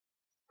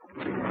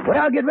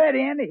Well, get ready,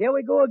 Andy. Here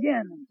we go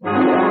again.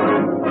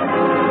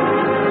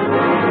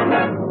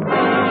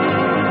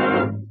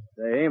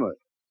 Say, Amos,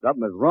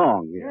 something is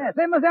wrong here. Yeah,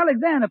 say, Miss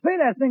Alexander, play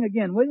that thing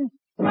again, will you?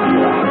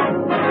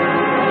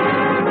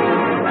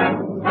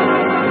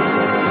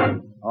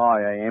 Oh,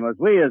 yeah, Amos,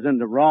 we is in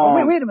the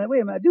wrong... Oh, wait a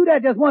minute. Do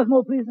that just once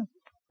more, please.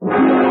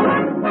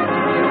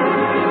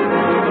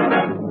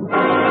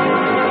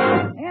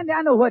 Andy,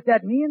 I know what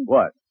that means.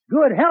 What?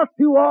 Good health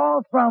to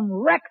all from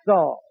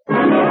Rexall.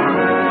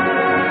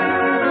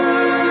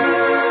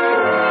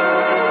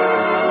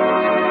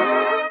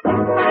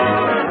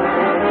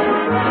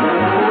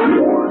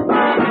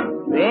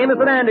 The Amos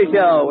and Andy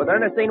Show with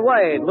Ernestine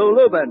Wade, Lou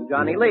Lubin,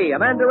 Johnny Lee,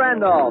 Amanda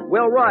Randolph,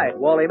 Will Wright,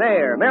 Wally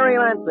Mayer, Mary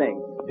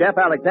Lansing, Jeff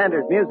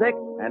Alexander's music,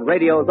 and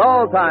radio's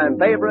all-time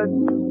favorites,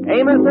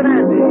 Amos and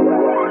Andy.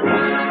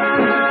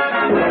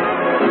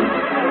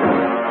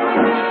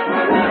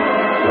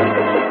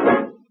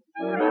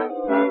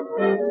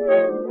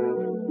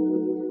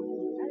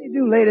 How do you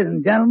do, ladies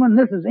and gentlemen?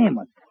 This is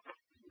Amos.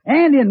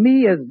 Andy and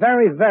me is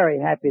very, very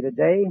happy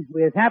today.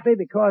 We is happy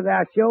because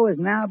our show is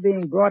now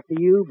being brought to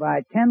you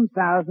by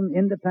 10,000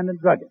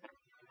 independent druggists.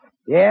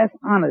 Yes,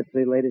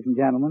 honestly, ladies and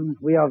gentlemen,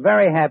 we are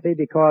very happy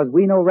because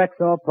we know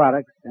Rexall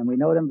products and we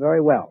know them very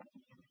well.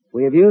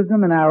 We have used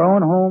them in our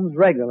own homes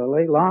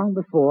regularly long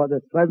before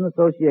this pleasant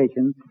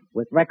association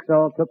with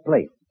Rexall took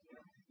place.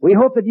 We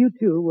hope that you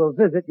too will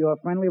visit your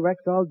friendly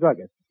Rexall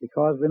druggist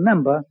because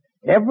remember,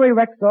 every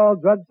Rexall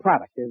drug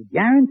product is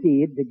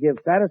guaranteed to give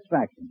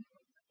satisfaction.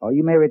 Or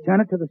you may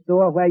return it to the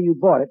store where you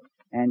bought it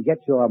and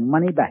get your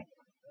money back.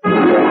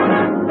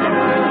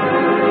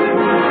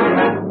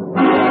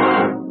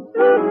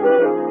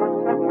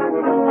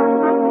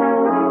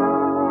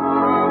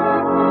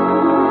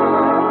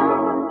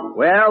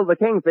 Well, the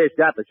Kingfish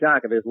got the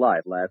shock of his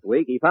life last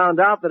week. He found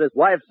out that his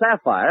wife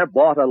Sapphire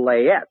bought a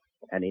layette,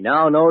 and he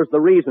now knows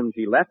the reason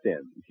she left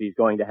him. She's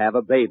going to have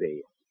a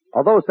baby.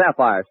 Although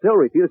Sapphire still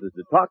refuses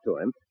to talk to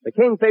him, the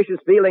Kingfish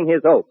is feeling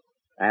his oath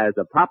as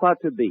a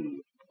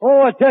papa-to-be.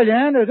 Oh, I tell you,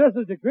 Andy, this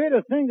is the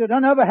greatest thing that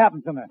done ever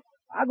happened to me.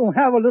 I'm going to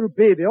have a little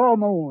baby all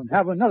my own.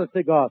 Have another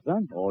cigar,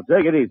 son. Oh,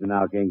 take it easy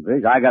now,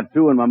 Kingfish. I got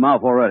 2 in my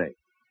mouth already.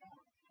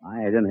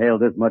 I ain't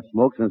inhaled this much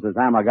smoke since the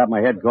time I got my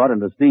head caught in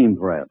the steam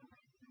press.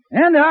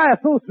 Andy, I am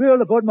so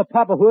thrilled about my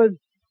papahood.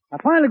 I'm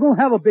finally going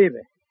to have a baby.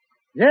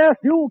 Yes,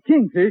 the old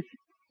Kingfish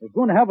is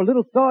going to have a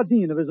little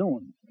sardine of his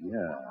own.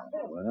 Yeah,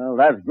 well,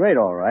 that's great,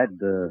 all right.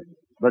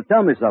 But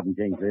tell me something,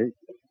 Kingfish.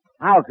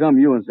 How come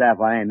you and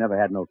Sapphire ain't never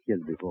had no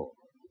kids before?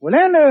 Well,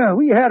 then,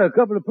 we had a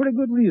couple of pretty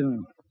good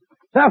reasons.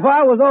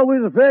 Sapphire was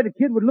always afraid the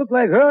kid would look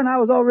like her, and I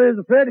was always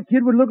afraid the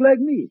kid would look like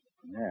me.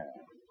 Yeah,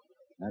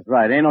 that's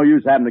right. Ain't no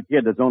use having a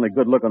kid that's only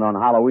good looking on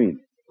Halloween.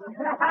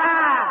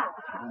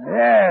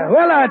 Yeah,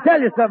 well, I tell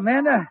you something,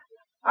 Andy.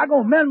 I'm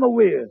going to mend my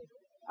ways.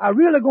 I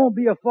really going to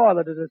be a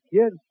father to this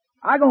kid.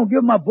 I'm going to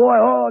give my boy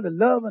all the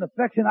love and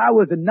affection I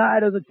was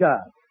denied as a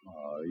child.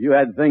 You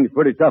had things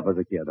pretty tough as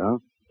a kid, huh?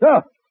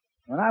 Tough.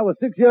 When I was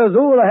 6 years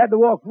old, I had to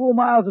walk 4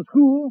 miles to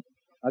school.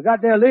 I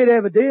got there late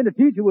every day, and the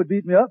teacher would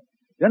beat me up.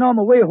 Then on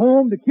my way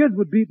home, the kids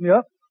would beat me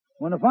up.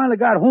 When I finally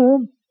got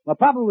home, my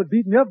papa would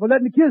beat me up for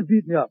letting the kids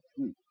beat me up.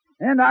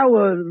 And I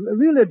was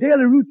really a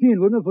daily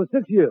routine with me for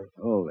 6 years.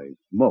 Holy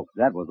smokes,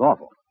 that was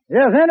awful.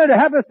 Yes, Andy, the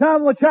happiest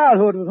time of my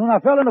childhood was when I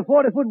fell in a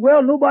 40-foot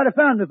well. Nobody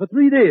found me for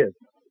 3 days.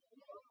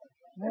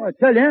 Oh, I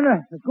tell you,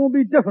 Andy, it's going to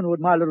be different with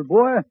my little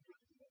boy.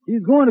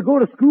 He's going to go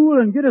to school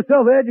and get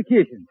himself an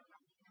education.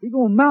 He's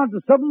going to mount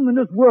to something in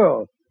this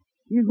world.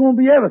 He's going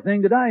to be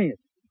everything that I ain't.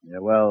 Yeah,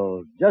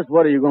 well, just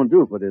what are you going to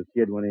do for this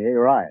kid when he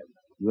arrives?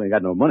 You ain't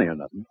got no money or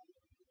nothing.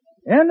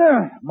 And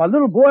my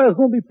little boy is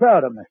going to be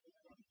proud of me.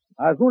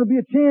 I was going to be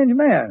a changed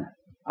man.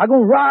 I'm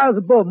going to rise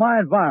above my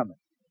environment.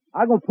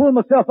 I'm going to pull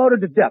myself out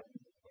of the depths.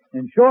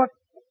 In short,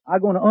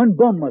 I'm going to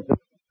unbum myself.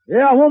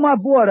 Yeah, I want my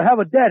boy to have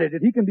a daddy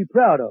that he can be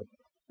proud of.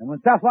 And when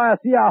Sapphire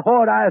see how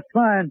hard I is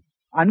trying,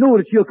 I know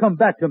that she'll come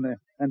back to me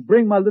and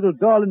bring my little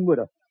darling with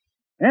her.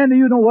 And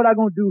you know what I'm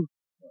going to do?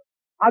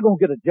 I'm going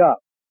to get a job.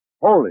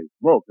 Holy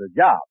smokes, a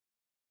job.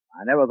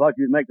 I never thought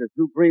you'd make the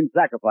supreme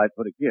sacrifice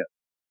for the kid.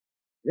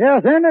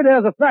 Yes, Andy,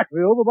 there's a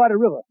factory over by the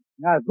river.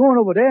 I was going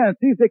over there and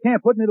see if they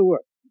can't put me to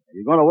work.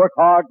 You're going to work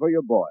hard for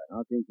your boy,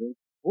 huh, Kingfish?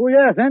 Oh,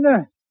 yes,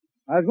 Andy.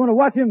 I was going to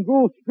watch him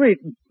grow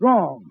straight and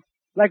strong,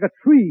 like a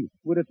tree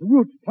with its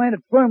roots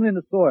planted firmly in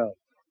the soil,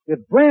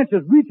 its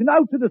branches reaching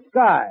out to the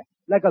sky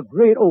like a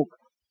great oak.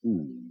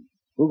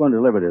 Who's going to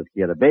deliver this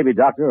kid, a baby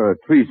doctor or a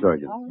tree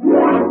surgeon?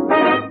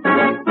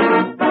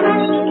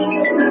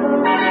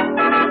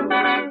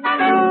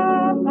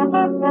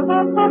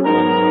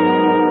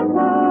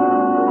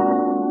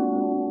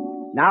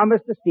 Now,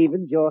 Mr.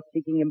 Stevens, you're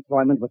seeking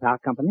employment with our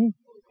company?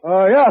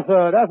 Yes,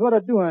 sir. That's what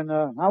I'm doing.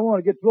 I want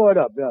to get employed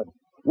up, yes.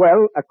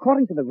 Well,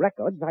 according to the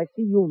records, I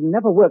see you've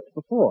never worked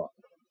before.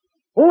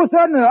 Oh,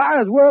 certainly. I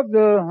has worked.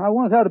 I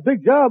once had a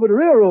big job with the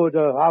railroad.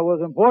 I was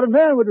an important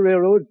man with the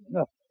railroad.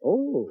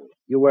 Oh,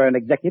 you were an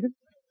executive?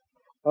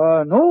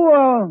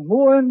 No,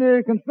 more in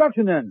the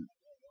construction end.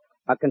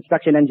 A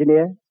construction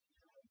engineer?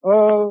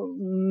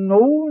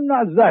 No,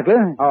 not exactly.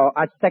 Oh,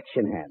 a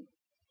section hand.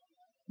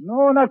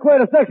 No, not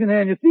quite a section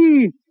hand. You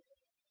see,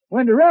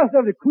 when the rest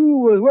of the crew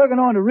was working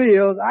on the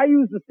rails, I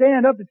used to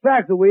stand up the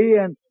tracks away,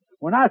 and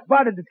when I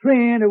spotted the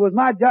train, it was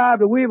my job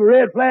to wave a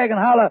red flag and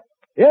holler,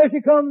 "Here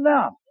she comes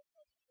now."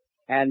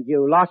 And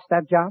you lost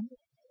that job?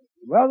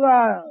 Well,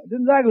 I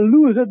didn't exactly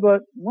lose it,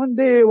 but one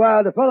day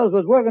while the fellows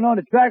was working on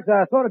the tracks,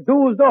 I sort of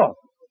dozed off.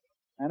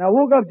 And I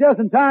woke up just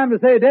in time to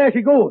say, "There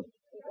she goes."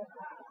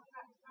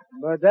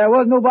 But there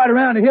wasn't nobody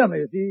around to hear me,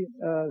 you see.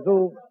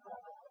 So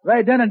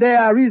right then and there,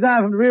 I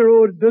resigned from the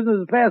railroad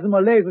business as fast as my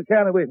legs would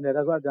carry me away from there.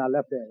 That's why I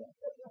left there.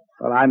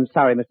 Well, I'm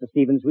sorry, Mr.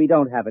 Stevens. We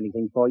don't have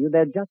anything for you.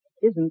 There just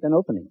isn't an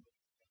opening.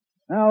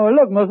 Now,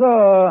 look,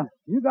 mister,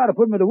 you got to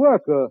put me to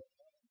work.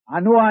 I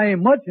know I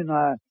ain't much, and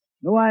I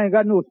know I ain't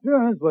got no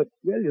experience, but,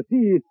 well, you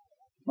see,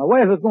 my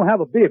wife is going to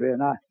have a baby,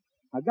 and I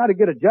got to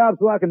get a job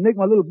so I can make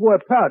my little boy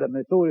proud of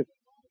me, so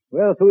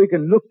he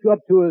can look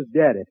up to his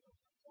daddy.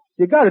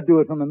 You got to do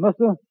it for me,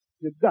 mister.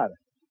 You got to.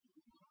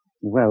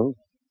 Well,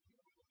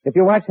 if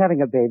your wife's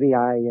having a baby,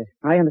 I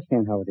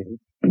understand how it is.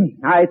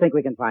 I think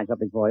we can find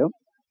something for you.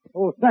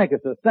 Oh, thank you,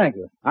 sir. Thank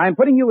you. I'm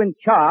putting you in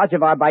charge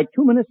of our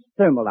bituminous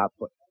thermal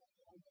output.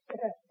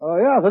 Oh,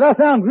 yeah, so that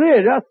sounds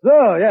great. Yes,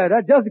 sir. Yeah,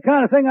 that's just the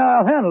kind of thing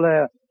I'll handle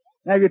there.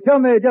 Now, if you tell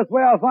me just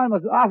where I'll find my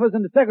office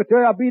and the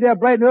secretary, I'll be there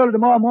bright and early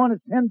tomorrow morning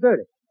at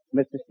 10:30.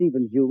 Mr.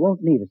 Stevens, you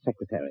won't need a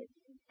secretary.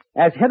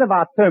 As head of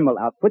our thermal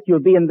output, you'll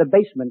be in the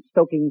basement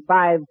stoking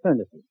 5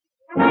 furnaces.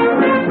 How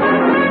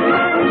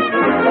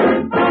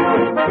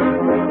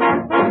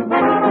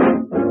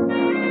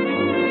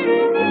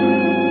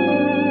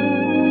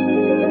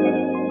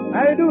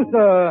do you do,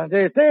 sir?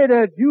 They say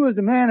that you is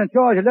the man in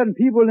charge of letting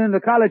people in the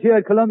college here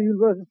at Columbia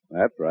University.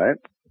 That's right.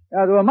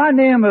 Well, my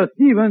name is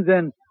Stevens,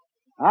 and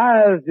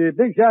I is the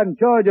big shot in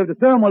charge of the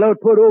thermal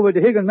output over at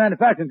the Higgins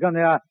Manufacturing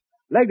Company. I'd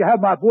like to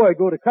have my boy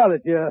go to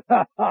college here.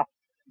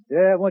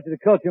 Yeah, I want you to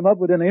culture him up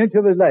within an inch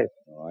of his life.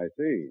 Oh, I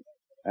see.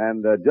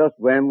 And just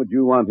when would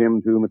you want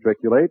him to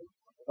matriculate?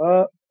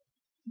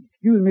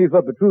 Excuse me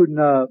for protruding.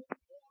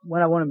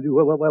 When I want him to do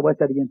what's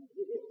that again?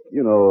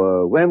 You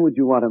know, when would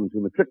you want him to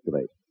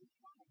matriculate?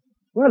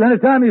 Well,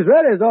 anytime he's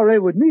ready is all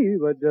right with me,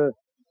 but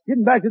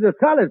getting back to this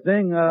college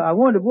thing, I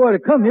want the boy to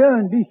come here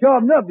and be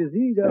sharpened up, you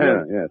see.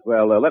 Yes.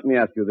 Well, let me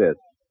ask you this.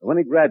 When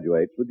he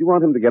graduates, would you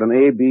want him to get an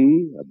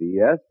A.B., a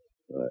B.S.,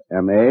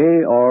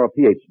 M.A., or a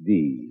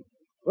Ph.D.?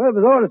 Well, if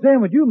it's all the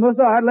same with you,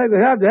 mister, I'd like to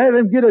have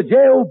him get a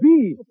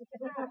J.O.B.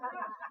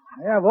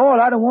 I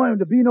don't want him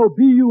to be no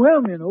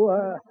B.U.M., you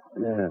know.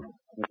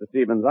 Mr.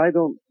 Stevens, I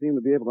don't seem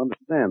to be able to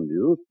understand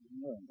you.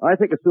 I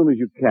think as soon as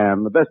you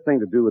can, the best thing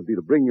to do would be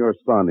to bring your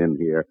son in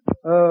here.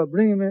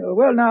 Bring him in.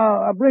 Well,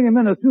 now, I'll bring him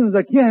in as soon as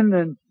I can,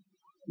 and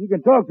you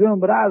can talk to him,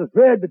 but I was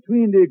afraid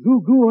between the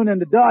goo-gooing and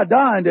the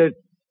da-daing that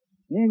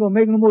he ain't gonna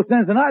make no more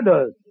sense than I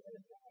does.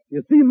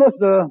 You see,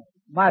 mister,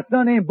 my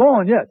son ain't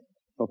born yet.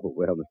 Oh,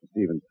 well, Mr.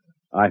 Stevens,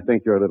 I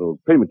think you're a little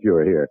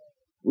premature here.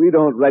 We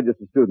don't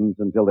register students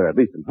until they're at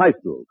least in high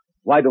school.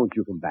 Why don't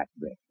you come back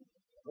today?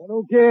 Well,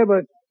 okay,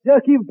 but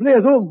just keep the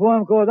place open for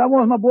him, because I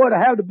want my boy to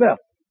have the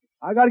best.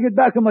 I got to get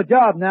back to my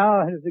job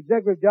now. His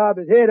executive job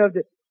is head of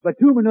the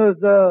bituminous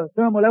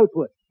thermal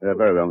output.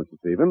 Very well, Mr.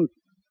 Stevens.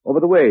 Over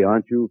the way,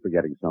 aren't you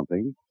forgetting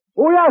something?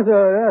 Oh, yes,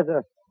 sir. Yes,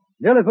 sir.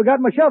 Nearly forgot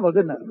my shovel,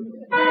 didn't I?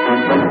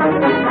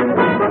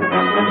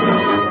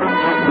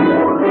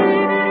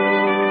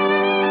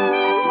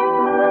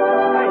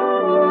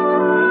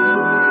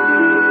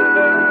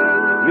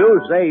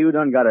 You say you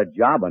done got a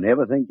job on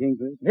everything,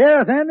 Kingfish?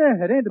 Yes, Andy.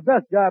 It ain't the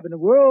best job in the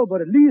world, but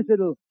at least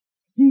it'll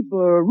keep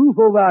a roof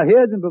over our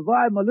heads and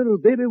provide my little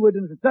baby with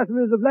the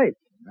necessities of life.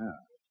 Yeah.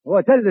 Oh,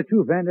 I tell you the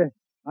truth, Andy.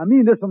 I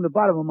mean this from the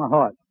bottom of my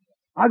heart.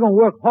 I'm gonna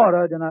work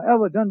harder than I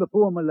ever done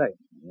before in my life.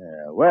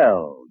 Yeah,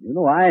 well, you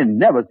know, I ain't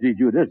never seen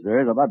you this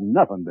serious about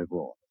nothing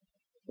before.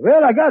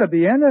 Well, I gotta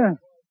be, Andy.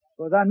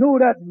 Because I know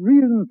that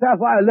reason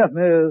Sapphire left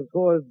me is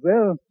because,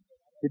 well,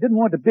 she didn't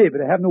want the baby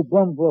to have no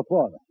bum for a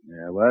father.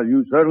 Yeah, well,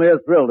 you certainly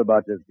is thrilled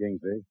about this,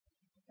 Kingfish.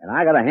 And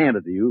I gotta hand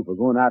it to you for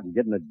going out and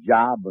getting a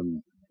job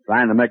and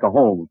trying to make a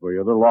home for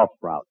your little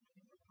off-sprout.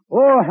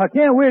 Oh, I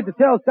can't wait to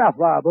tell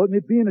Sapphire about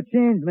me being a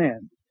changed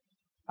man.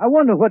 I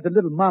wonder what the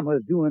little mama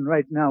is doing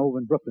right now over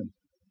in Brooklyn.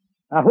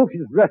 I hope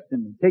she's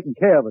resting and taking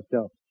care of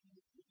herself.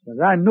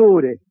 Because I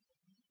know the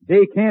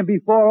day can't be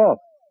far off.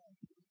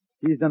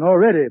 She's done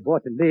already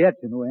bought the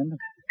layette, you know, Andy.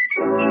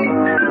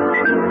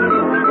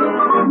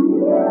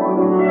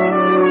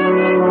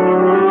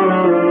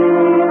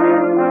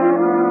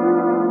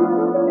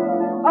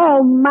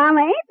 Oh,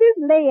 Mama, ain't this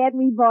layette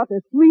we bought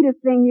the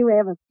sweetest thing you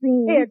ever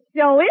seen? It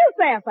sure is,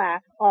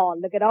 Sapphire. Oh,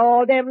 look at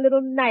all them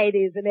little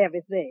nighties and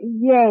everything.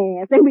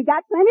 Yes, and we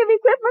got plenty of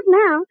equipment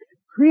now.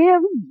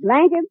 Cribs,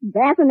 blankets,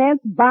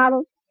 bassinets,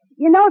 bottles.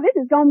 You know, this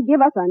is going to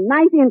give us a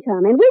nice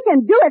income, and we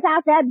can do it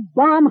without that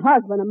bum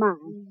husband of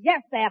mine.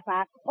 Yes,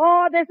 Sapphire.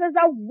 Oh, this is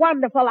a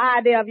wonderful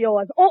idea of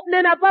yours,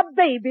 opening up a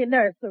baby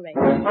nursery.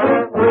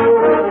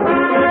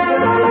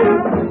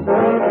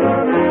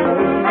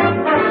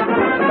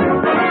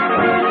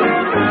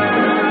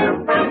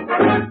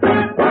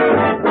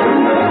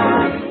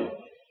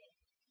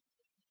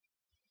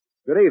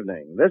 Good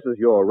evening. This is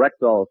your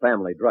Rexall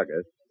family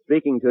druggist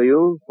speaking to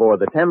you for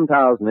the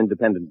 10,000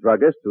 independent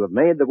druggists who have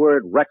made the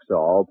word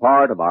Rexall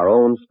part of our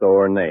own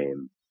store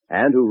name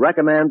and who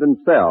recommend and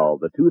sell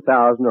the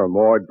 2,000 or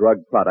more drug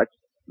products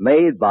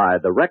made by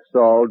the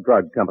Rexall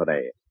Drug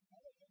Company.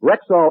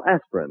 Rexall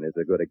aspirin is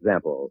a good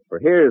example, for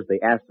here's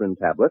the aspirin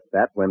tablet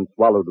that, when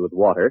swallowed with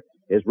water,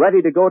 is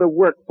ready to go to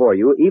work for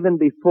you even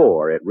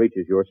before it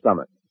reaches your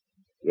stomach.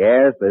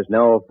 Yes, there's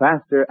no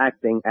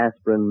faster-acting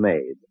aspirin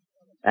made.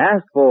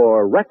 Ask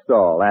for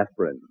Rexall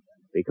aspirin,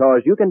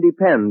 because you can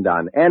depend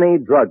on any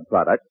drug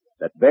product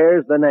that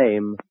bears the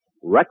name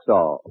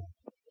Rexall.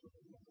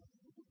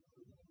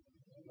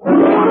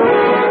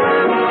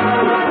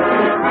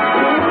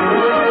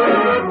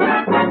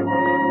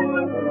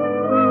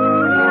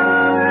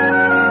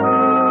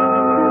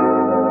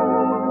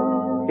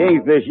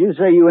 Kingfish, you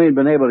say you ain't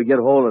been able to get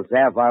a hold of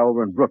Sapphire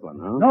over in Brooklyn,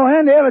 huh? No,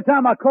 Andy, every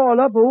time I call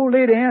up, the old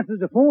lady answers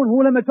the phone and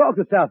won't let me talk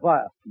to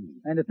Sapphire.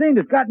 And the thing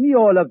that's got me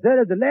all upset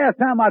is the last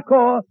time I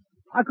called,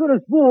 I could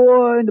have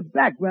swore in the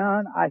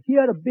background I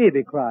heard a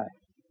baby cry.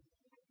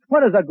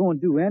 What is I going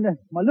to do, Andy?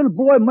 My little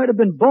boy might have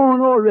been born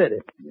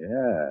already.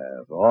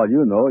 Yeah, for all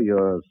you know,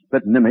 your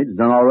spitting image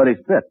done already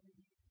spit.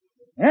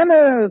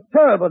 Andy, it's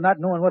terrible not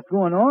knowing what's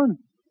going on.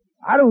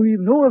 I don't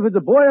even know if it's a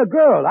boy or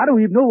girl. I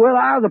don't even know whether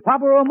I was a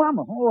papa or a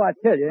mama. Oh, I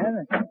tell you,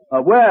 Andy.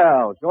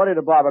 Well, Shorty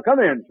the barber, come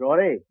in,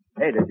 Shorty.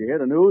 Hey, did you hear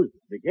the news?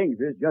 The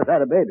Kingfish just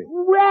had a baby.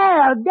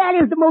 Well, that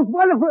is the most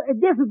wonderful.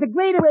 This is the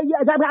greatest.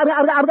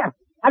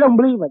 I don't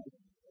believe it.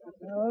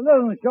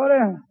 Listen, Shorty,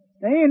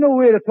 there ain't no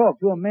way to talk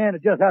to a man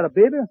that just had a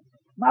baby.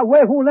 My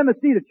wife won't let me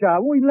see the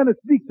child. Won't even let me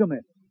speak to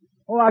me.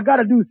 Oh, I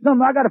gotta do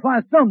something. I gotta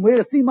find some way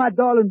to see my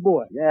darling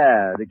boy.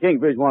 Yeah, the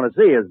Kingfish want to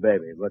see his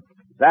baby, but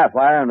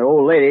Sapphire and the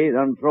old lady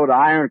done throw the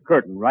iron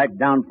curtain right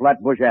down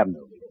Flatbush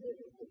Avenue.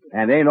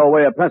 And ain't no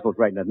way of pencil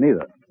straightening it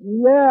neither.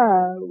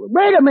 Yeah.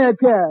 Wait a minute,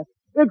 here.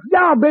 It's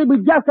your baby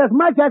just as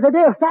much as it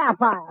is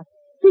Sapphire.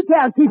 She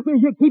can't keep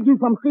you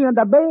from seeing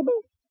the baby.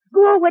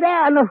 Go over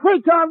there and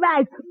assert your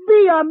rights.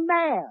 Be a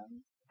man.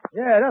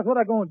 Yeah, that's what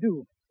I'm gonna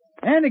do.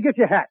 Andy, get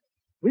your hat.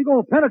 We're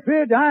gonna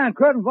penetrate the iron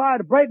curtain via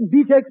the Brighton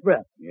Beach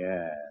Express.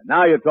 Yeah,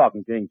 now you're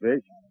talking,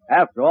 Kingfish.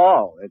 After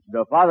all, it's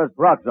the father's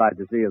peroxide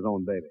to see his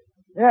own baby.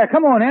 Yeah,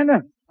 come on,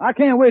 Andy. I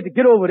can't wait to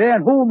get over there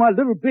and hold my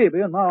little baby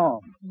in my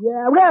arms.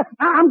 Yeah, well,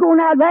 I'm going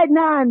out right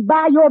now and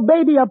buy your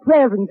baby a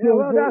present. Yeah,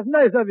 well, that's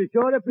nice of you,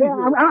 Shorty. Yeah,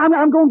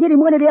 I'm going to get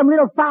him one of them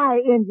little fire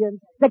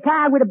engines. The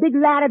kind with a big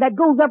ladder that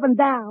goes up and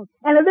down.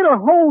 And a little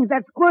hose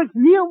that squirts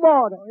real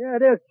water. Oh, yeah,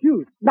 they're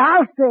cute.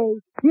 I'll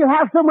say, he'll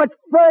have so much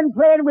fun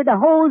playing with the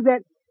hose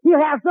that he'll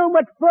have so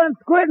much fun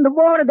squirting the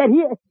water that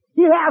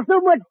he'll have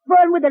so much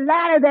fun with the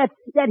ladder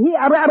that he...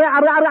 I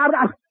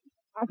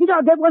think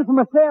I'll get one for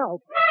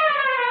myself.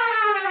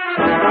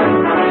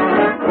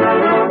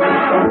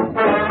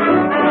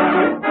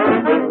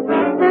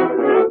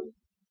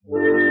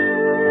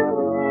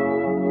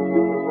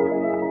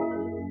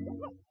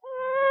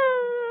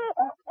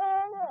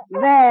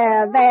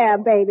 There,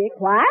 baby.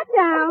 Quiet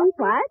down.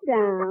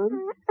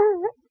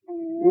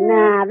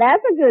 Now,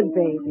 that's a good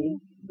baby.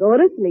 Go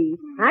to sleep.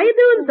 How you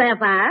doing,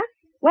 Sapphire?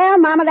 Well,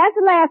 Mama, that's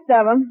the last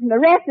of them. The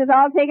rest is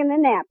all taking their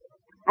nap.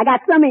 I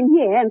got some in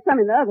here and some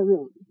in the other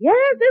room. Yes,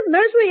 this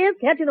nursery is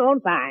catching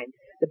on fine.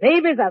 The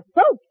babies are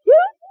so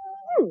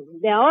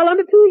cute. They're all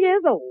under 2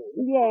 years old.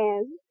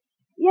 Yes.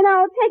 You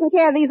know, taking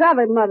care of these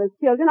other mothers'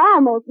 children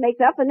almost makes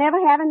up for never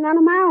having none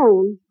of my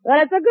own. Well,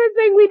 it's a good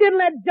thing we didn't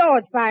let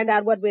George find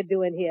out what we're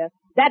doing here.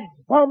 That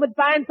bum would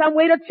find some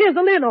way to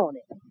chisel in on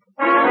it.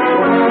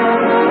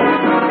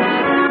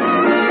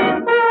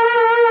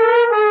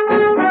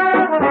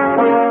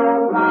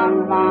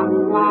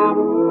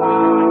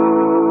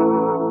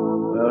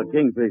 Well,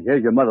 Kingfish,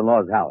 here's your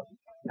mother-in-law's house.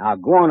 Now,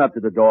 go on up to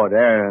the door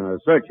there and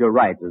assert your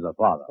rights as a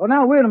father. Well,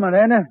 now, wait a minute,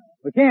 Andy.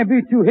 We can't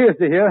be too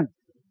hasty here.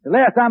 The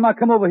last time I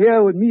come over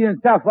here with me and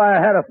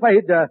Sapphire had a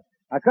fight,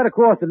 I cut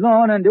across the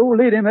lawn and the old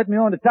lady met me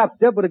on the top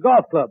step with a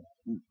golf club.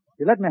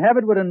 She let me have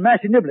it with a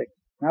mashy niblick.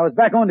 I was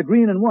back on the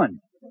green and won.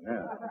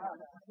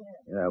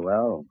 Yeah,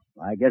 well,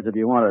 I guess if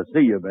you want to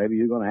see your baby,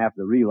 you're going to have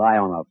to rely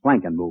on a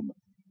flanking movement.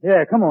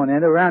 Yeah, come on,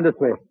 Andy, around this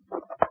way.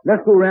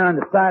 Let's go around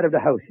the side of the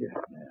house here.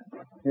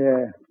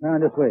 Yeah,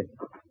 around this way.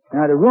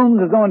 Now, the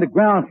rooms is on the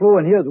ground floor,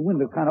 and here's the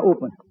window kind of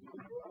open.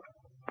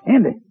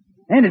 Andy,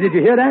 did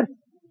you hear that?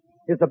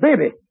 It's a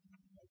baby.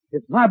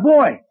 It's my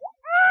boy.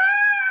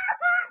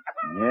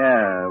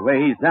 Yeah, the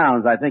way he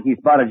sounds, I think he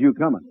spotted you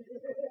coming.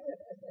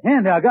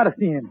 Andy, I gotta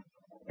see him.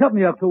 Help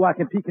me up so I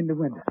can peek in the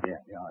window.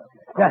 Yeah.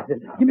 That's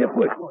it. Give me a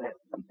push.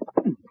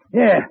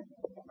 Yeah.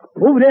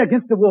 Over there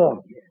against the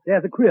wall.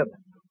 There's a crib.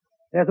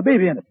 There's a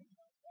baby in it.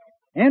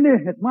 Andy,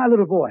 it's my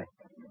little boy.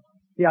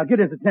 See, I'll get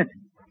his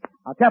attention.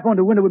 I'll tap on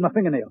the window with my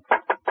fingernail.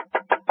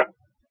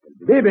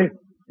 Baby,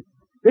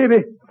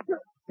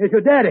 it's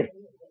your daddy.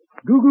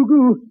 Goo, goo,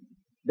 goo.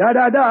 Da,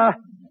 da, da.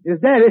 It's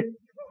daddy.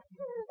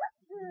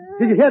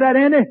 Did you hear that,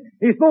 Andy?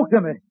 He spoke to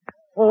me.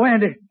 Oh,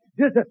 Andy,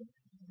 hey,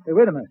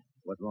 wait a minute.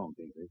 What's wrong,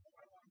 Kingfish?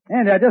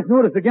 Andy, I just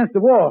noticed against the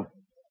wall.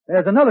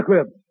 There's another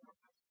crib.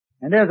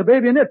 And there's a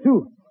baby in it,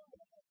 too.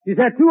 She's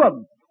had 2 of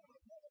them.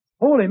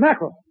 Holy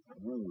mackerel.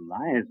 Well,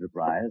 I ain't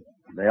surprised.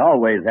 They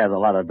always have a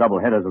lot of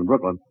double-headers in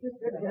Brooklyn.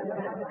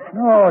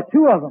 No,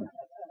 2 of them.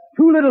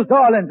 2 little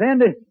darlings,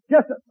 Andy.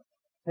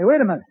 Hey,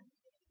 wait a minute.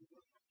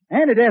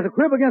 Andy, there's a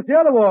crib against the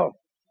other wall.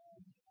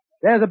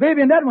 There's a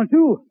baby in that one,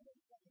 too.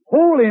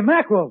 Holy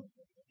mackerel.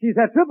 She's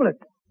had triplets.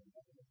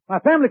 My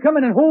family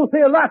coming in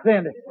wholesale lots,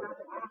 Andy.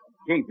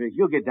 Kingfish,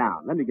 you get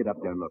down. Let me get up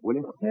there and look, will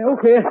you? Yeah,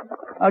 okay.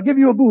 I'll give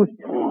you a boost.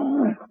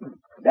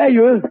 There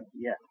you is.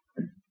 Yeah.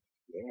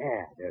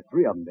 Yeah, there are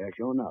 3 of them there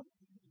showing up.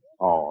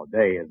 Oh,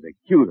 they is the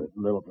cutest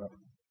little...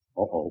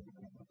 Uh-oh.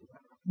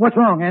 What's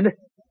wrong, Andy?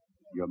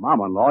 Your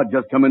mama-in-law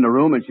just come in the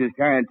room and she's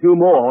carrying 2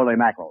 more holy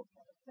mackerels.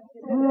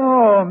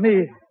 Oh,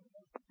 me.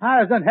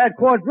 I done had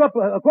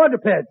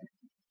quadrupeds.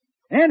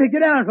 Andy, get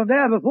down from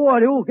there before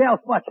the old gal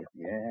spots you.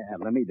 Yeah,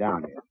 let me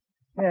down here.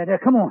 Yeah, there,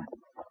 come on.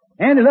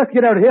 Andy, let's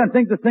get out of here and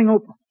think this thing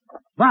over.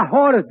 My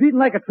heart is beating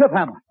like a trip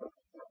hammer.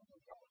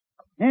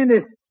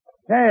 Andy,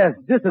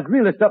 this is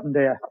really something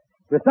there.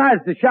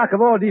 Besides the shock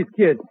of all these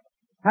kids,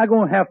 I'm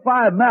going to have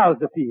 5 mouths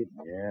to feed.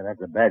 Yeah,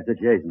 that's a bad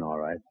situation, all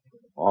right.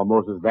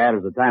 Almost as bad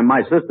as the time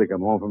my sister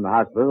come home from the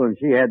hospital and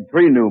she had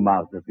 3 new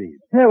mouths to feed.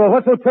 Yeah, well,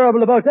 what's so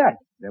terrible about that?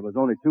 There was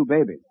only 2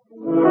 babies.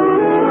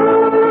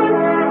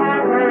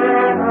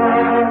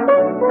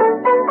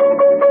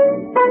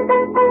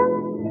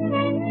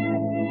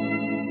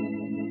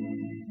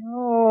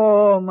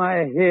 Oh, my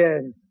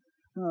head.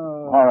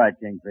 Oh. All right,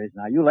 Kingfish.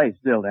 Now, you lay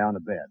still there on the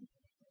bed.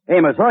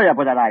 Amos, hurry up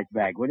with that ice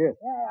bag, will you?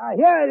 Yeah,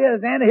 here it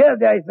is, Andy. Here's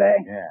the ice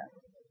bag. Yeah.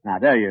 Now,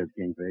 there you is,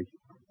 Kingfish.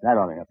 That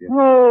ought to help you.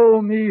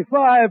 Oh, me,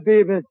 5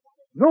 babies.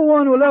 No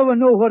one will ever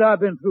know what I've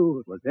been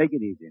through. Well, take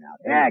it easy now.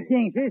 Yeah,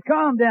 Kingfish,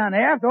 calm down.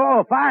 After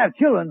all, 5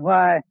 children,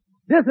 why,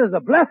 this is a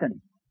blessing.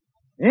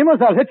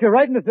 Amos, I'll hit you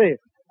right in the face.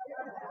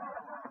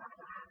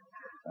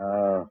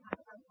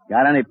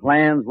 Got any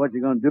plans what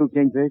you gonna do,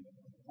 Kingfish?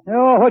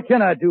 Oh, what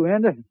can I do,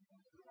 Andy?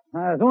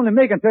 I was only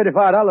making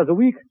 $35 a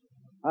week.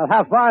 I'll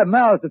have 5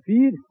 mouths to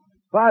feed,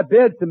 5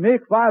 beds to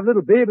make, 5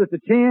 little babies to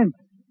change.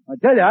 I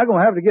tell you, I'm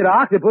gonna have to get an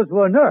octopus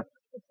for a nurse.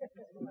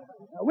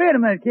 Now, wait a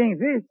minute,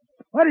 Kingfish.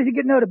 What is you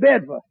getting out of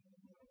bed for?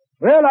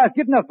 Well, I was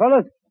getting up,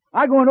 fellas.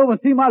 I'm going over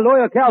and see my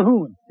lawyer,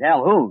 Calhoun.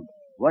 Calhoun?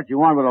 What you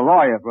want with a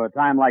lawyer for a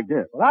time like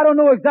this? Well, I don't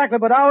know exactly,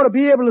 but I ought to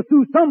be able to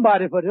sue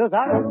somebody for this.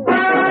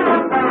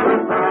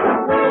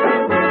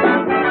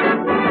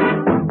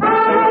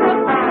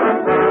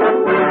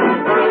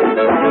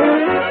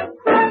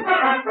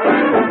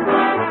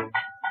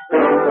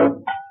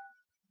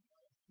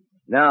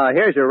 Now,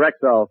 here's your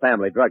Rexall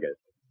family druggist.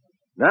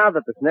 Now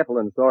that the sniffle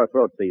and sore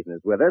throat season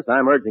is with us,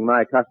 I'm urging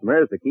my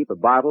customers to keep a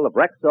bottle of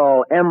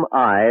Rexall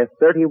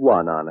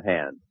MI-31 on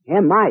hand.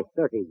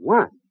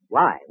 MI-31?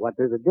 Why? What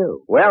does it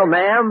do? Well,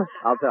 ma'am,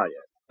 I'll tell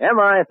you.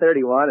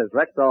 MI-31 is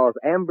Rexall's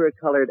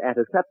amber-colored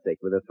antiseptic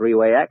with a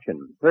 3-way action.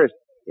 First,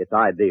 it's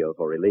ideal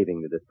for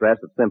relieving the distress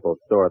of simple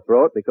sore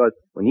throat because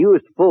when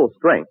used full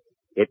strength,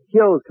 it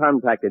kills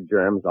contacted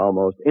germs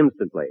almost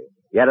instantly.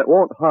 Yet it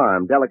won't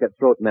harm delicate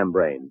throat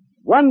membranes.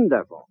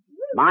 Wonderful.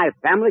 My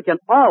family can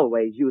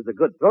always use a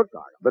good throat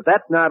gargle. But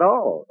that's not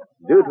all.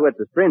 Due to its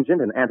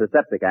astringent and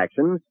antiseptic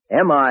action,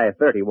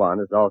 MI-31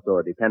 is also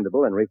a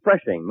dependable and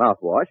refreshing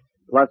mouthwash,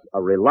 plus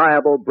a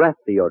reliable breath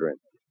deodorant.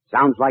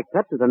 Sounds like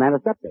Pepsi is an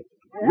antiseptic.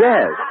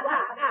 Yes.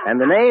 And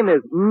the name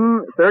is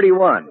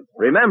 31.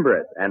 Remember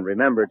it. And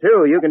remember,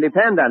 too, you can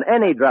depend on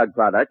any drug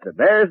product that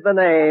bears the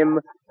name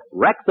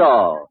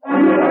Rexall.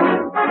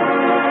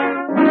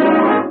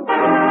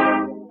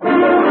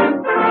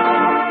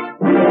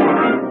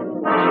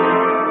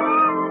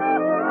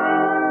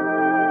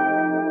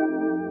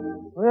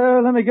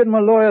 Well, let me get in my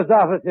lawyer's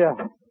office here.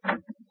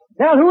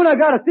 Calhoun, I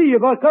gotta see you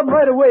about something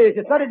right away.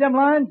 You studied them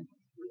lines?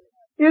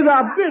 Is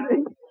our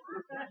business.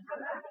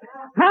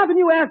 How can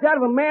you ask that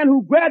of a man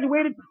who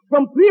graduated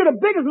from 3 of the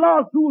biggest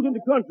law schools in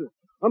the country?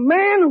 A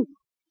man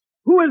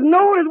who is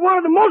known as one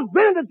of the most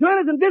brilliant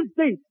attorneys in this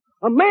state.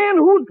 A man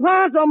whose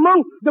clients are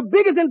among the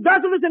biggest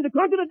industrialists in the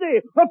country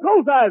today. Of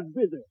course I was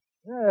busy.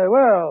 Yeah,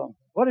 well,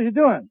 what are you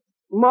doing?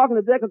 Marking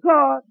a deck of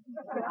cards.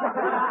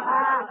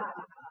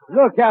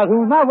 Look,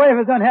 Calhoun, my wife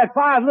has done had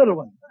 5 little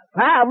ones.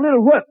 5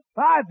 little what?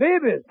 5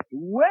 babies.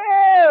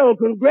 Well,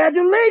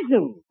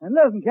 congratulations. And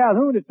listen,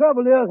 Calhoun, the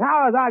trouble is,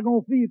 how is I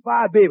going to feed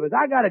 5 babies?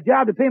 I got a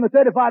job to pay me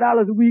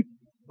 $35 a week,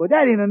 but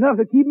that ain't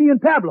enough to keep me in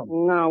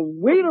pablum. Now,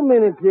 wait a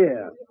minute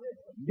here.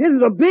 This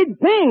is a big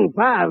thing,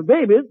 5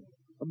 babies.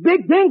 A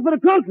big thing for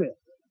the country.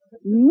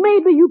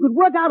 Maybe you could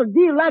work out a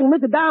deal like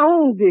Mr.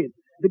 Dahone did.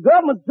 The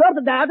government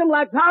subsidized him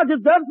like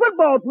colleges does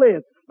football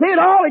players. Paid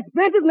all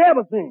expenses and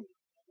everything.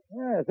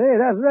 Yes, hey,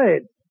 that's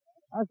right.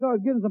 I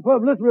started getting some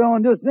publicity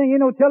on this thing.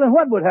 Ain't no telling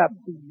what would happen.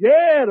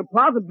 Yeah, the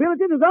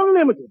possibilities is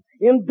unlimited.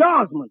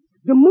 Endorsements,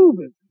 the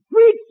movies,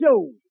 freak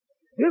shows.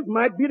 This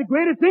might be the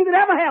greatest thing that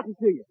ever happened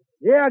to you.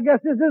 Yeah, I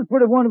guess this is a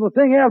pretty wonderful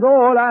thing. After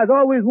all, I've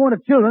always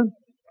wanted children.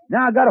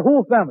 Now I got a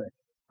whole family.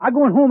 I'm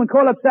going home and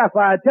call up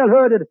Sapphire and tell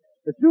her that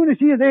as soon as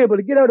she is able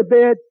to get out of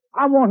bed,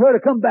 I want her to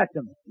come back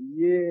to me.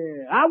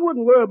 Yeah, I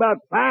wouldn't worry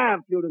about 5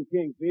 children,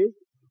 Kingfish.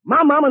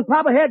 My mom and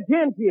papa had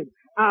 10 kids.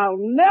 I'll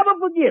never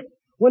forget.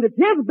 When the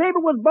 10th baby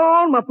was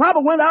born, my papa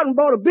went out and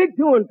bought a big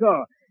touring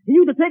car. He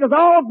used to take us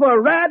all for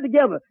a ride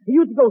together. He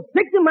used to go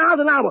 60 miles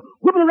an hour,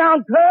 whipping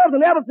around curves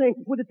and everything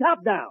with the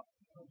top down.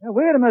 Now,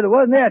 wait a minute.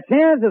 Wasn't there a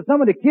chance of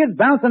some of the kids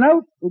bouncing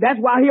out? That's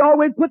why he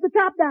always put the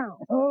top down.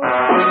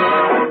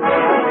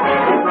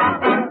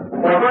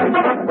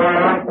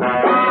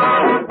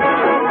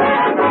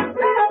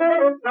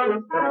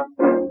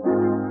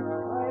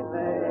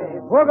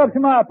 Walk up to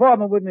my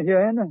apartment with me here,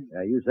 Andy.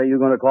 Yeah, you say you're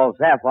going to call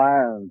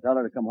Sapphire and tell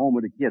her to come home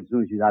with the kids as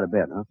soon as she's out of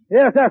bed, huh?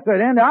 Yes, that's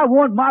right, Andy. I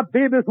want my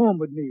babies home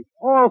with me.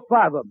 All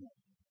 5 of them.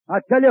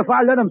 I tell you, if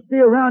I let them stay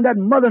around that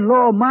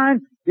mother-in-law of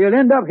mine, they'll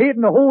end up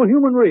hating the whole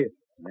human race.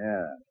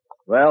 Yeah.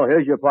 Well,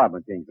 here's your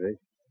apartment, Kingfish.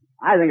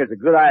 I think it's a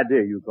good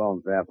idea you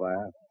calling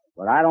Sapphire,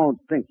 but I don't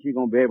think she's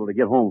going to be able to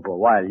get home for a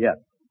while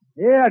yet.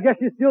 Yeah, I guess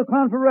she's still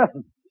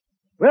convalescent.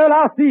 Well,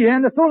 I'll see you,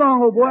 Andy. So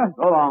long, old boy.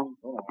 So long.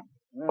 So long.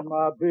 And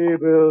my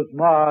baby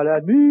smile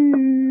at me.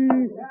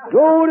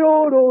 Do.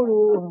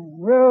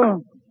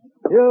 Well,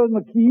 here's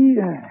my key.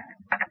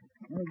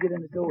 Let me get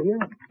in the door here.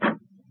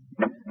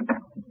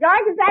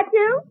 George, is that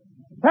you?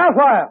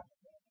 Sapphire,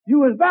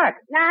 you was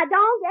back. Now,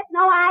 don't get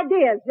no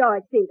ideas,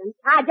 George Stevens.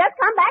 I just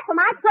come back for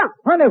my trunk.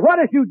 Honey, what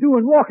is you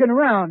doing walking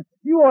around?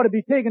 You ought to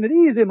be taking it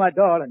easy, my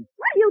darling.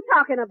 What are you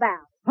talking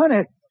about?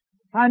 Honey,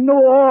 I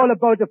know all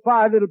about the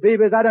 5 little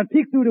babies. I done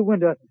peeked through the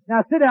window.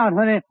 Now sit down,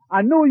 honey.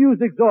 I know you was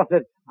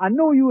exhausted. I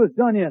know you was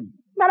done in.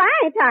 But I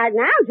ain't tired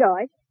now,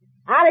 George.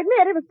 I'll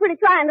admit it was pretty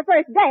trying the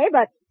first day,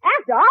 but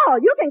after all,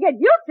 you can get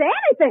used to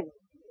anything.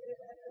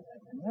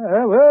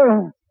 Yeah,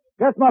 well,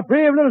 that's my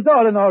brave little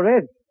darling, all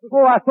right.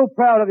 Oh, I'm so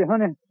proud of you,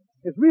 honey.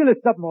 It's really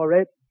something, all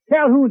right.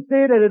 Calhoun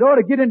said that it ought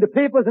to get into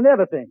papers and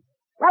everything.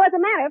 Well, as a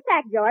matter of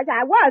fact, George,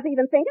 I was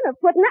even thinking of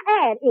putting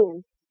an ad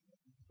in.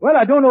 Well,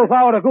 I don't know if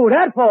I ought to go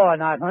that far or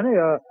not, honey.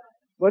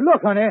 But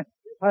look, honey,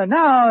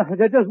 now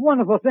that this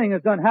wonderful thing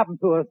has done happened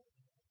to us,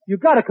 you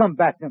gotta come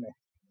back to me.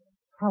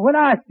 When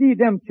I see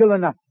them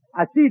children,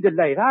 I see the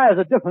light. I is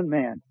a different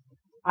man.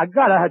 I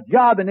got a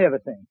job and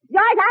everything.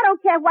 George, I don't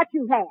care what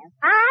you have.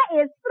 I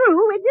is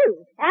through with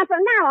you. And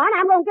from now on,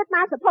 I'm gonna get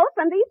my support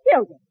from these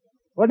children.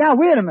 Well, now,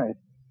 wait a minute.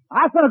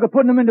 I thought I could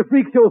put them in the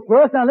freak show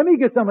first. Now, let me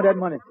get some of that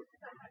money.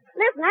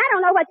 Listen, I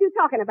don't know what you're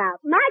talking about.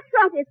 My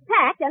trunk is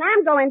packed, and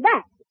I'm going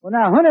back. Well,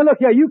 now, honey, look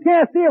here. You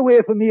can't stay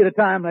away from me at a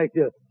time like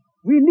this.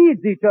 We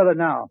need each other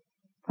now.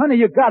 Honey,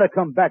 you gotta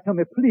come back to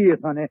me, please,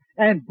 honey,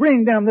 and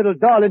bring them little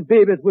darling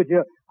babies with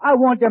you. I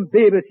want them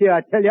babies here,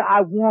 I tell you.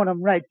 I want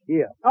them right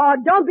here. Oh,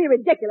 don't be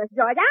ridiculous,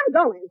 George. I'm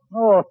going.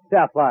 Oh,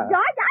 Sapphire.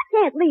 George, I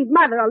can't leave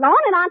Mother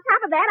alone, and on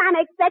top of that, I'm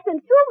expecting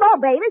 2 more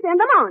babies in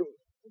the morning.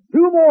 2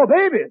 more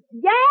babies?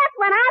 Yes,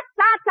 when I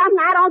start something,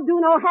 I don't do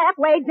no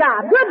halfway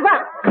job.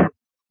 Goodbye.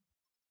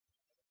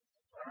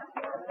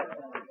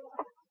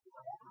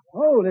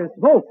 Holy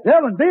smoke,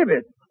 7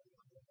 babies.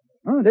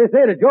 They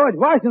say that George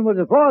Washington was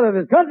the father of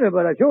his country,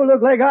 but I sure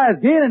look like I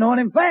was gaining on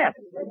him fast.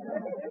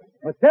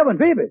 But 7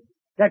 babies?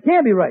 That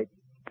can't be right.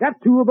 That's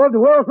 2 above the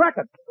world's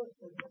record.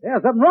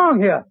 There's something wrong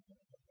here.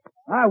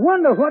 I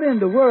wonder what in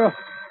the world...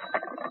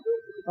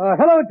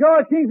 hello,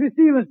 George Kingsley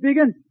Stevens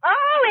speaking.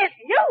 Oh, it's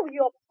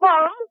you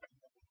bum.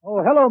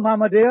 Oh, hello,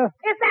 Mama dear.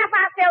 Is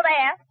Sapphire still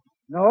there?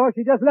 No,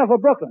 she just left for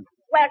Brooklyn.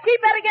 Well, she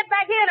better get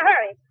back here in a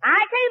hurry. I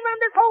can't run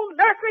this whole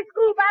nursery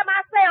school by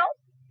myself.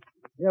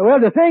 Yeah,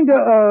 well, the thing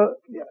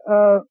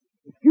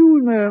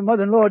excuse me,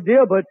 mother-in-law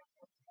dear, but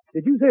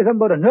did you say something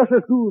about a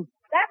nursery school?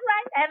 That's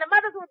right. And the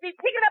mothers will be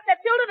picking up their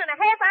children in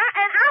a half hour,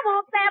 and I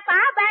want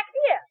Sapphire back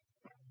here.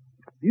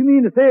 You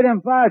mean to say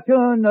them 5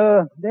 children,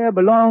 there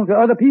belong to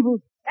other people?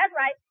 That's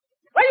right.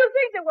 What do you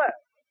think they were?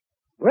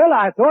 Well,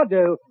 I thought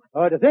the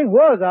thing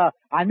was,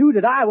 I knew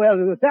that I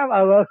was...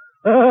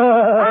 Go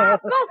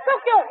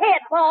cook your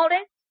head,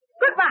 Baldy.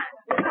 Goodbye.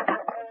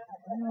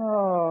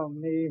 Oh,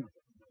 me.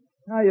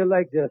 How you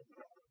like this?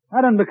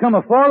 I done become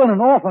a fallen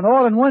and orphan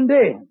all in one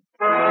day.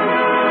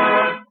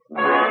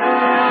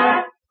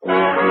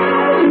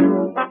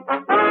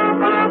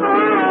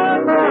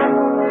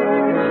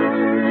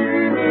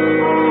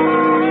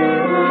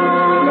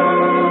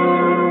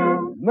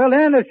 Well,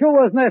 Ann, it sure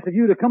was nice of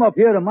you to come up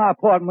here to my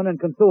apartment and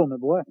console me,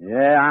 boy.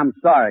 Yeah, I'm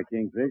sorry,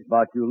 Kingfish,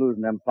 about you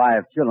losing them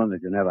 5 children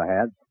that you never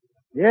had.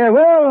 Yeah,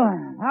 well,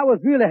 I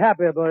was really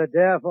happy about it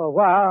there for a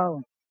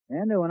while,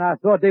 and when I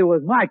thought they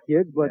was my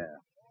kids, but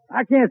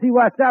I can't see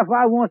why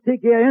Sapphire won't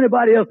take care of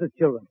anybody else's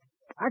children.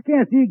 I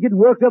can't see you getting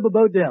worked up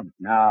about them.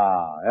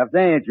 No, if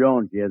they ain't your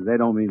own kids, they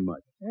don't mean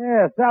much.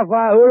 Yeah,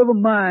 Sapphire out of her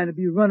mind to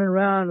be running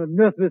around a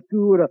nursery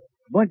school with a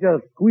bunch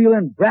of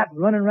squealing brats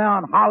running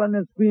around hollering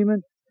and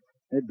screaming.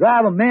 It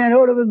drive a man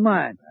out of his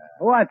mind.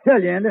 Oh, I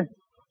tell you, Andy. I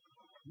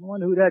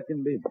wonder who that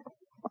can be.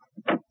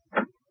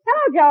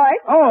 Hello, George.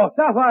 Oh,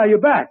 Sapphire, you're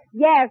back.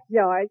 Yes,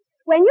 George.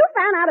 When you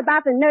found out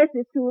about the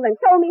nursery school and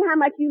told me how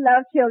much you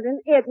love children,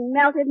 it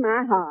melted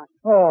my heart.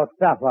 Oh,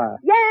 Sapphire.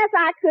 Yes,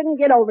 I couldn't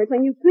get over it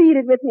when you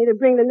pleaded with me to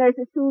bring the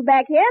nursery school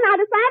back here, and I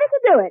decided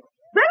to do it.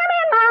 Bring them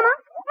in, Mama.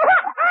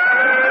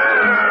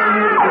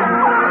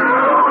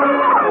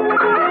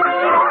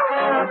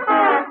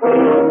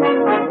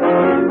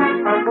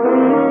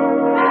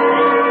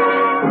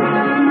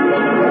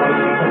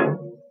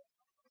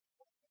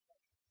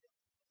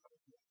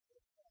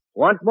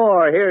 Once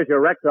more, here's your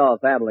Rexall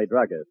family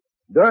druggist.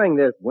 During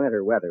this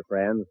winter weather,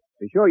 friends,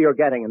 be sure you're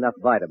getting enough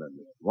vitamins.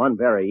 One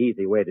very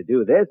easy way to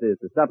do this is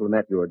to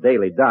supplement your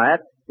daily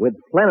diet with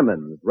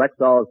Plenamins,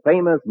 Rexall's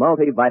famous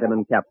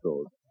multivitamin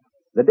capsules.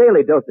 The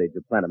daily dosage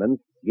of Plenamins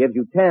gives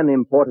you 10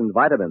 important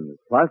vitamins,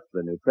 plus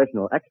the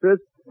nutritional extras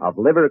of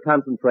liver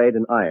concentrate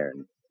and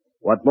iron.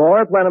 What's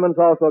more, Plenamins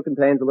also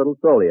contains a little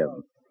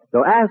solium.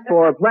 So ask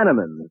for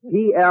Plenamins,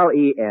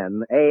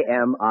 Plenamins,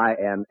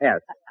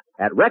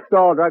 at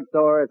Rexall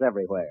drugstores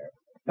everywhere.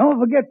 Don't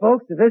forget,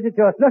 folks, to visit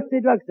your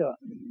trusty drugstore.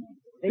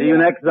 See you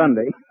next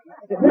Sunday.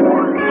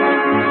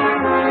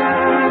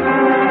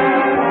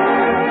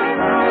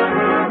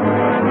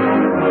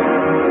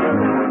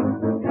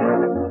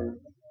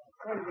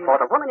 For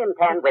the woman in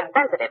 10 with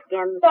sensitive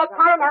skin, There's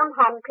Carinone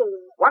hand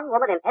cream. one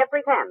woman in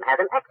every 10 has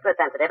an extra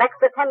sensitive,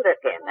 extra tender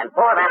skin. And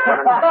for that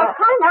woman, There's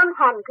Carinone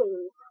hand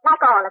cream.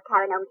 Like all of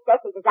Carinone's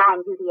specially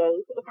designed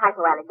UVAs, it's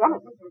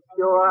hypoallergenic.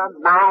 Pure,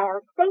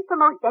 mild, safe for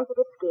most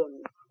sensitive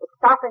skin. It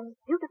softens,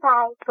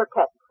 beautifies,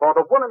 protects. For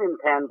the woman in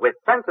 10 with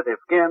sensitive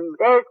skin,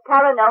 There's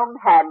Carinone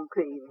hand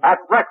cream. at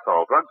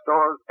Rexall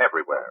drugstores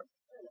everywhere.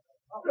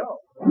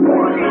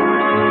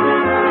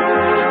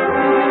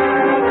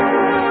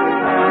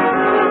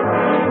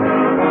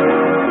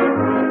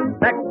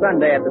 Next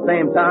Sunday at the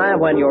same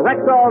time, when your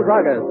Rexall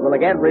druggist will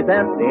again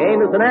present the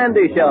Amos and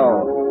Andy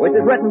Show, which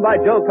is written by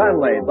Joe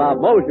Conway, Bob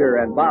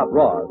Mosier, and Bob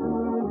Ross.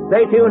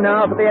 Stay tuned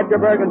now for the Edgar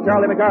Berg and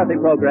Charlie McCarthy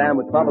program,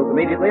 which follows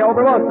immediately over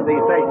most of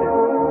these stations.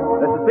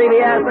 This is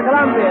CBS, the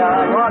Columbia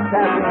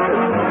Broadcasting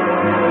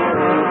System.